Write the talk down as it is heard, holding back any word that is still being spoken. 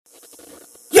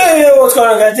what's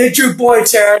going on, guys? It's your boy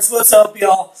Terrence. What's up,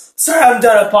 y'all? Sorry I haven't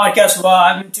done a podcast for a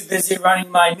while. I've been too busy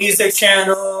running my music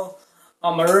channel.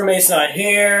 My roommate's not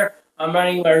here. I'm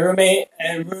running my roommates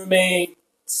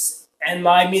and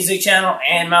my music channel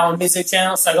and my own music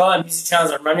channel. So I got a lot of music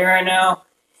channels I'm running right now.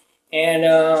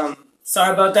 And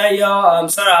sorry about that, y'all. I'm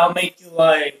sorry I'll make you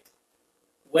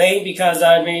wait because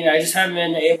I just haven't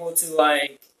been able to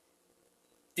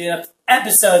do enough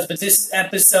episodes. But this is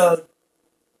episode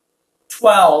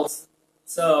 12.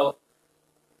 So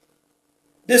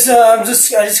I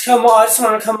just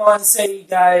want to come on and say to you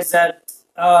guys that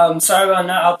sorry about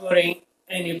not uploading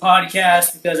any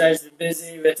podcast because I've just been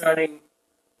busy with running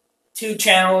two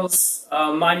channels,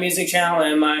 my music channel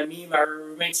and my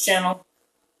roommate's channel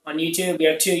on YouTube. We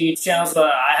have two YouTube channels,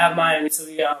 but I have mine, so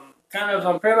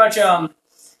I'm pretty much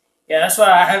that's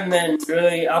why I haven't been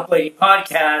really uploading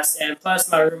podcasts. And plus,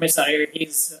 my roommate's not here;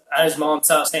 he's at his mom's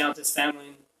house, staying with his family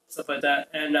and stuff like that.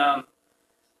 And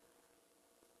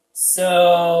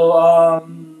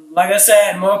like I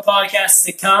said, more podcasts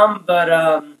to come, but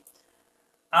I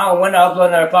don't want to upload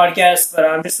another podcast, but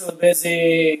I'm just a little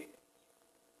busy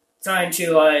trying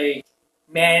to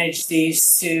manage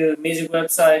these two music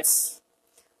websites,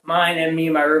 mine and me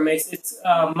and my roommates. It's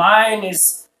mine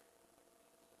is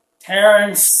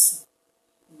Terrence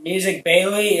Music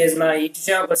Bailey is my YouTube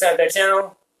channel. What's that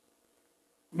channel?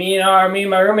 Me and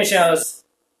my roommate channels,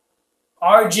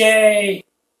 RJ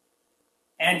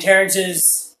and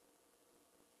Terrence's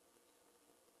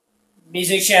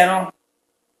music channel.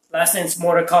 Last name's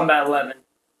Mortal Kombat 11.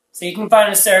 So you can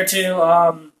find us there too.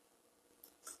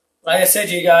 Like I said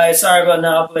to you guys, sorry about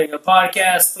not uploading a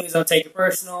podcast. Please don't take it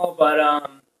personal. But I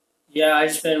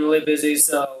just been really busy,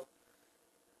 so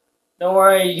don't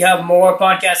worry. You have more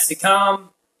podcasts to come.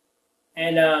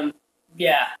 And all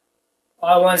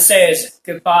I want to say is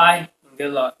goodbye and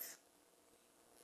good luck.